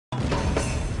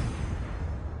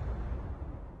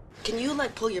Can you,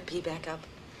 like, pull your pee back up?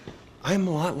 I'm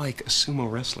a lot like a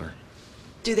sumo wrestler.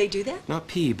 Do they do that? Not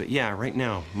pee, but yeah, right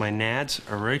now. My nads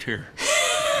are right here.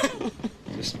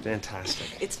 Just fantastic.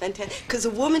 It's fantastic. Because a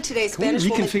woman today, Can we Spanish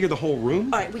woman... reconfigure the whole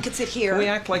room? All right, we could sit here. Can we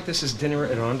act like this is dinner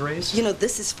at Andre's? You know,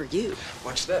 this is for you.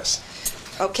 Watch this.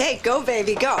 Okay, go,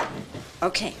 baby, go.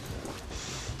 Okay.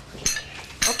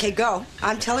 Okay, go.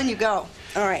 I'm telling you, go.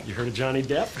 All right. You heard of Johnny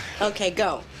Depp? Okay,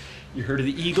 go. You heard of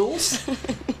the Eagles?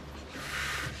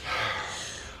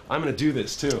 I'm gonna do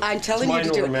this, too. I'm telling you to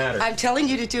do it. Matter. I'm telling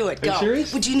you to do it. Are Go. you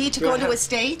serious? Would you need to go into a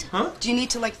state? Huh? Do you need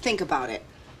to, like, think about it?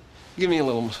 Give me a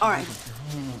little... All right.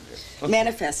 Okay.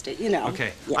 Manifest it, you know.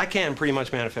 Okay. Yeah. I can pretty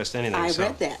much manifest anything, I so...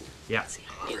 read that. Yeah. See,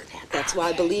 I knew that. That's why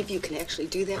I believe you can actually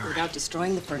do that without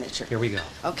destroying the furniture. Here we go.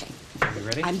 Okay. You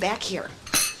ready? I'm back here.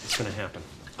 It's gonna happen.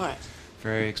 All right.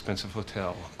 Very expensive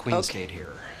hotel. Queen Okay. stayed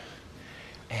here.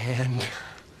 And...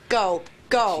 Go.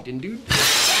 Go. She didn't do...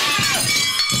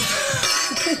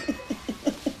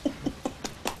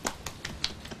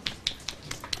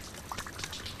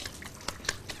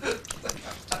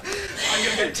 I'm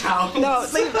gonna get towels. No,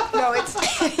 leave it. No,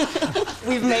 it's...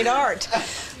 We've made art.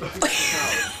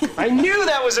 I knew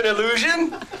that was an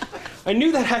illusion. I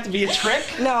knew that had to be a trick.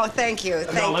 No, thank you.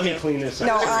 Thank you. Let me clean this up.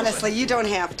 No, honestly, you don't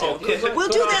have to. Okay. We'll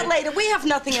do that later. We have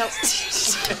nothing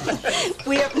else.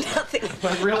 We have nothing.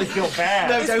 I really feel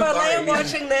bad. Is Marlea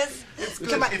watching this?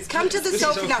 Come on, come to the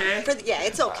sofa now. okay? Yeah,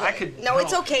 it's okay. I could No,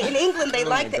 it's help. okay. In England, they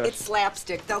like my that. gosh. It's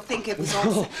slapstick. They'll think it was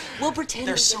all. We'll pretend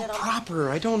They're we so did it all.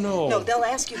 proper. I don't know. No, they'll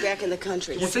ask you back in the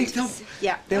country. You think they'll?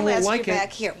 Yeah, They they'll won't ask like you it.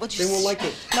 back here. We'll just, They won't like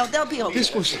it. No, they'll be okay.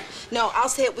 This was. No, I'll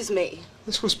say it was me.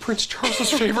 This was Prince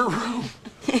Charles's favorite room.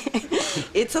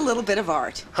 It's a little bit of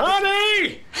art.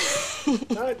 Honey!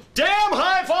 Damn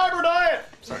high fiber diet!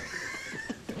 Sorry.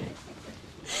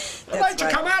 I'd like to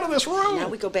come out of this room. Now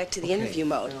we go back to the interview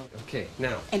mode Okay,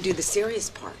 now. and do the serious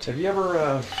part. Have you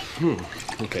ever,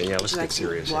 Okay, yeah, let's Would you like get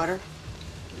serious. some water?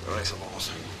 I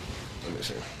suppose. Let me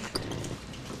see.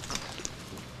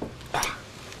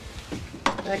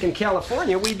 Back in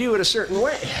California, we do it a certain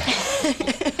way.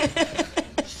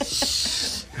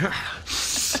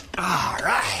 All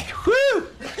right. Woo!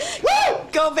 Woo!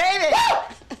 Go, baby!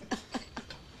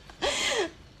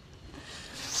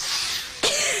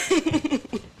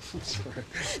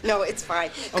 No, it's fine.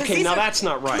 'Cause Okay, these now are- that's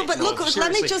not right. No, but look, let me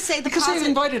seriously. just say the Because they positive.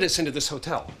 invited us into this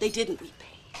hotel. They didn't. We paid.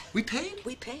 We paid?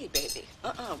 We paid, baby.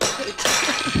 We paid.